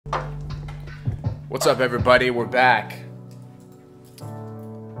What's up, everybody? We're back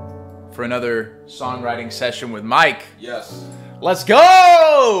for another songwriting session with Mike. Yes. Let's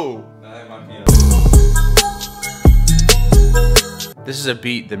go! I have my piano. This is a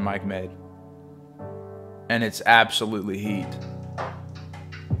beat that Mike made, and it's absolutely heat.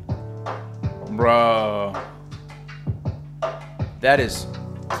 Bro. That is...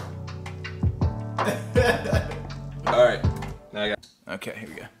 Alright. Now I got... Okay, here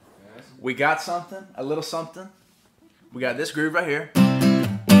we go. We got something, a little something. We got this groove right here.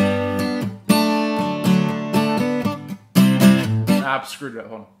 I screwed it up,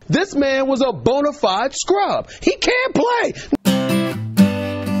 hold on. This man was a bona fide scrub. He can't play.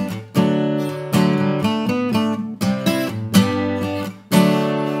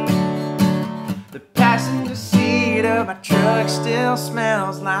 The passenger seat of my truck still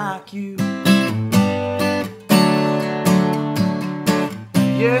smells like you.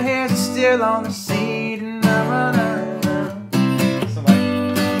 Your hair's still on the seat and I'm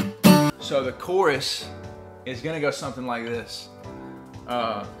So the chorus is gonna go something like this.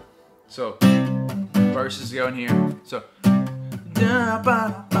 So verses go in here. So the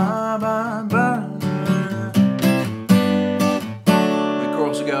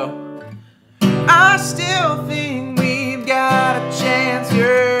chorus will go. I still think we've got a chance,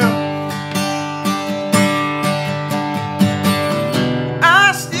 girl.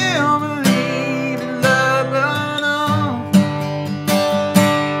 I still believe in love, but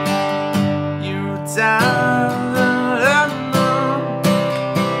you're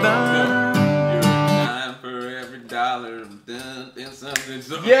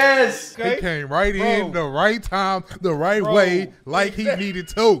Yes! Okay. He came right in the right time, the right way, like he needed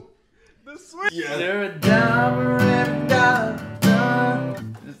to. Yeah. You're a dime for every dollar,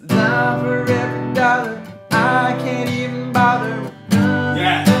 just a dime for every dollar. I can't even bother.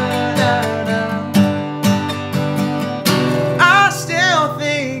 Yeah. I still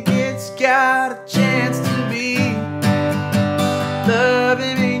think it's got a chance to be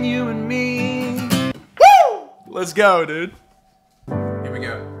loving in you and me. Woo! Let's go, dude. Here we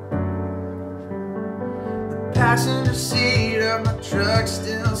go. The passenger seat of my truck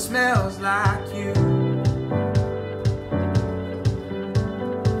still smells like you.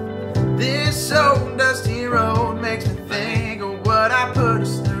 This old dusty road makes me think of what I put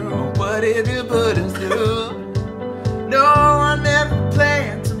us through. What if you put us through? No, I never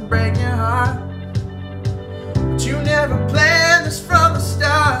planned to break your heart, but you never planned this from the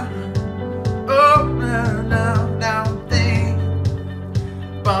start. Oh, now I'm thinking,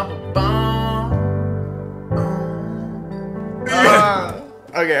 bum, bum,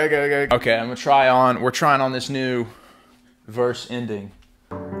 Okay, I'm gonna try on. We're trying on this new verse ending.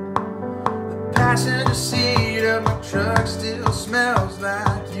 The passenger seat of my truck still smells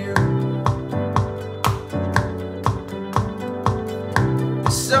like you.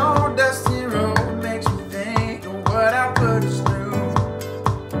 This old dusty road makes me think of what I put us through.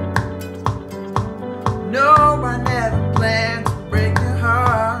 No, I never planned to break your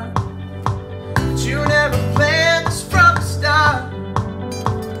heart, but you never planned this from the start.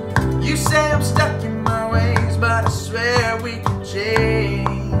 You say I'm stuck in my ways, but I swear we can change.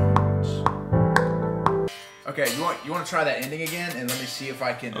 Okay, you want to try that ending again, and let me see if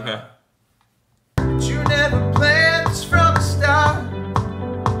I can. Okay. But you never planned this from the start.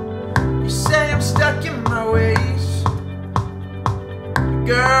 You say I'm stuck in my ways,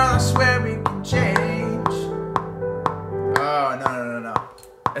 girl, I swear we can change. Oh no!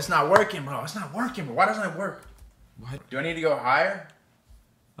 It's not working, bro. It's not working, bro. Why doesn't it work? What? Do I need to go higher?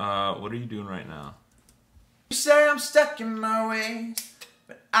 What are you doing right now? You say I'm stuck in my ways,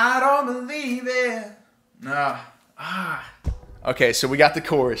 but I don't believe it. Nah. Okay, so we got the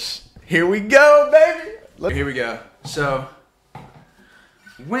chorus. Here we go, baby. Here we go. So,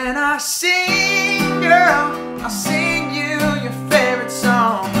 when I sing, girl, I'll sing you your favorite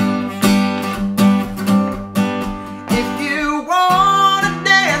song. If you wanna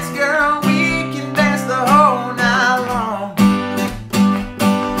dance, girl, we can dance the whole night long.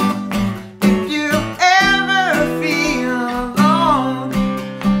 If you ever feel alone,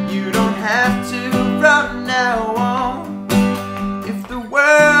 you don't have to from now on. If the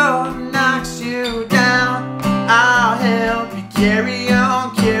world knocks you down, I'll help you carry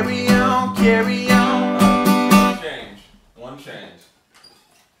on, carry on, carry on. One change.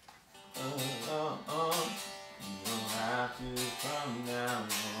 You don't have to from now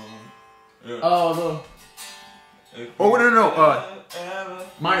on. Oh, no.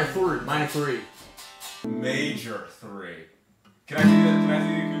 Minor three. Major 3. Can I see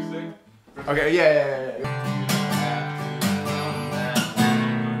the acoustic? Okay, yeah.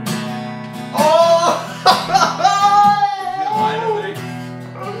 Oh!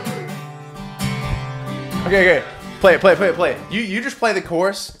 Okay. Play it. You just play the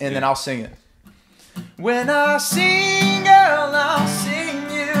chorus, and then I'll sing it. When I sing, girl, I'll sing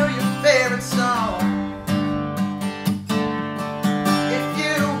you your favorite song. If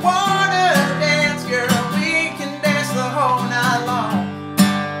you wanna dance, girl, we can dance the whole night long.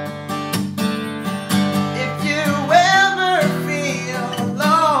 If you ever feel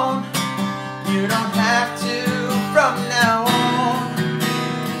alone, you don't have to from now on.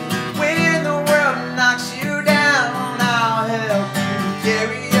 When the world knocks you down, I'll help you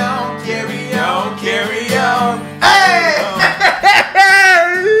carry on, carry on, carry on. Hey!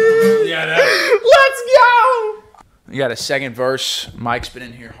 Yeah, Let's go! You got a second verse. Mike's been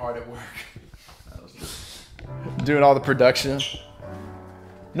in here hard at work. Doing all the production.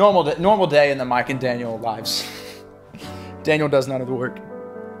 Normal day in the Mike and Daniel lives. Daniel does none of the work.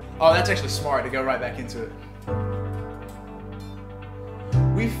 Oh, that's actually smart to go right back into it.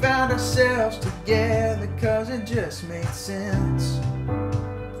 We found ourselves together cause it just made sense.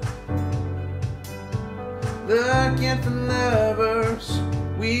 Looking for lovers,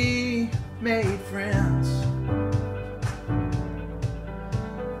 we made friends.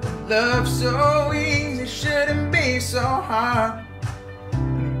 Love so easy shouldn't be so hard.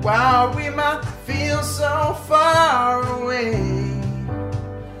 And while we might feel so far away,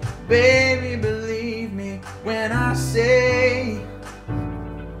 baby, believe me when I say,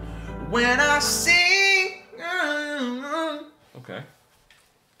 when I sing. Okay.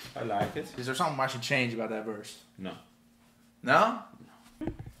 I like it. Is there something I should change about that verse? No. No?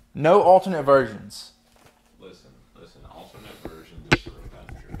 No alternate versions. Listen. Alternate versions is for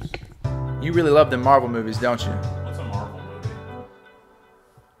Avengers. You really love the Marvel movies, don't you? What's a Marvel movie?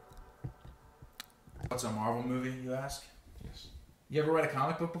 What's a Marvel movie, you ask? Yes. You ever read a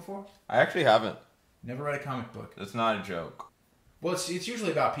comic book before? I actually haven't. Never read a comic book. That's not a joke. Well, it's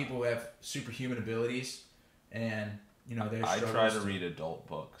usually about people who have superhuman abilities, and you know they. I try to read adult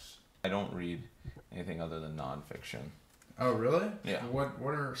books. I don't read anything other than nonfiction. Oh, really? Yeah. What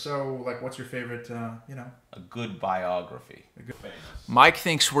are what's your favorite? A good biography. Famous. Mike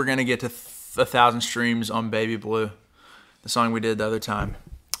thinks we're gonna get to 1,000 streams on Baby Blue, the song we did the other time.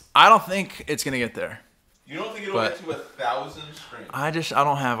 I don't think it's gonna get there. You don't think it'll get to 1,000 streams? I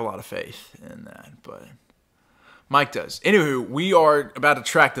don't have a lot of faith in that, but Mike does. Anywho, we are about to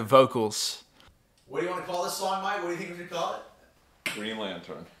track the vocals. What do you want to call this song, Mike? What do you think we should call it? Green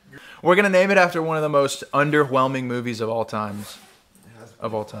Lantern. We're gonna name it after one of the most underwhelming movies of all time.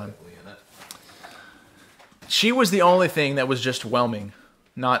 She was the only thing that was just whelming,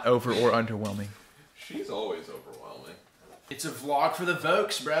 not over or underwhelming. She's always overwhelming. It's a vlog for the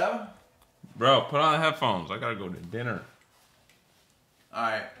Vokes, bro. Bro, put on the headphones. I gotta go to dinner.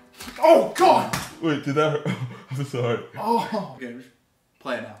 Alright. Oh, God! Wait, did that hurt? I'm sorry. Oh, okay,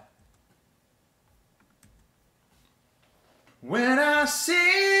 play it now. When I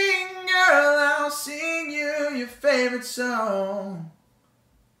sing, girl, I'll sing you your favorite song.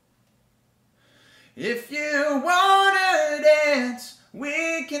 If you wanna dance,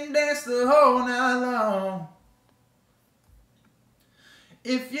 we can dance the whole night long.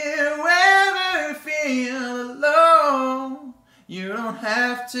 If you ever feel alone, you don't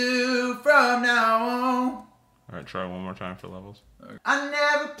have to from now on. Alright, try one more time for levels. I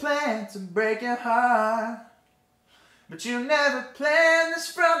never planned to break your heart, but you never planned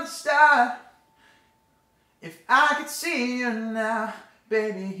this from the start. If I could see you now,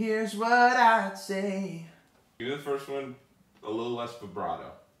 baby, here's what I'd say. Do the first one a little less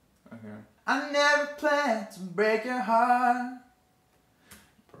vibrato. Okay. I never planned to break your heart.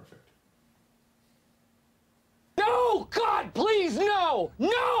 Perfect. No! God, please, no!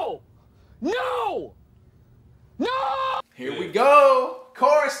 No! No! No! Here we go.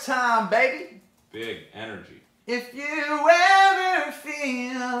 Chorus time, baby. Big energy. If you ever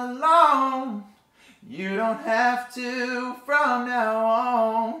feel alone, you don't have to from now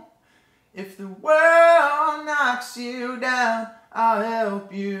on. If the world knocks you down, I'll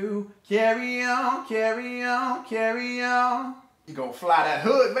help you carry on, carry on, carry on. You gonna fly that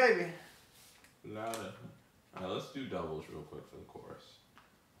hood, baby. Louder. Alright, let's do doubles real quick for the chorus.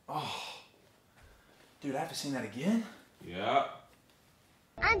 Oh, dude, I have to sing that again? Yeah.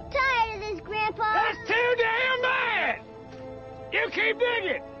 I'm tired of this, Grandpa. That's too damn bad! You keep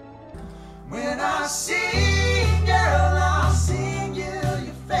digging! When I sing, girl, I'll sing you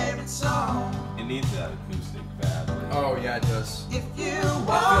your favorite song. It needs that acoustic badly. Oh, yeah, it does. If you I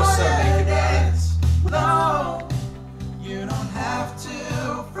Oh, feel so wanna naked. dance alone, you don't have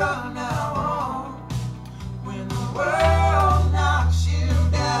to from now on. When the world knocks you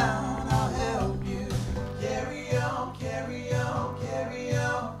down, I'll help you carry on, carry on, carry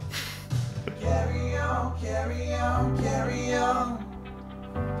on, carry on, carry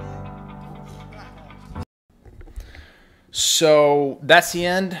So that's the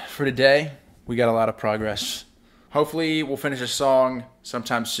end for today. We got a lot of progress. Hopefully we'll finish a song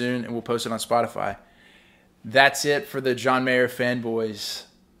sometime soon and we'll post it on Spotify. That's it for the John Mayer fanboys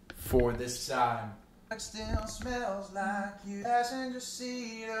for this time. Still smells like you. Passenger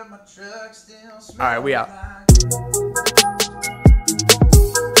seat of my truck still smells. All right, we out. Like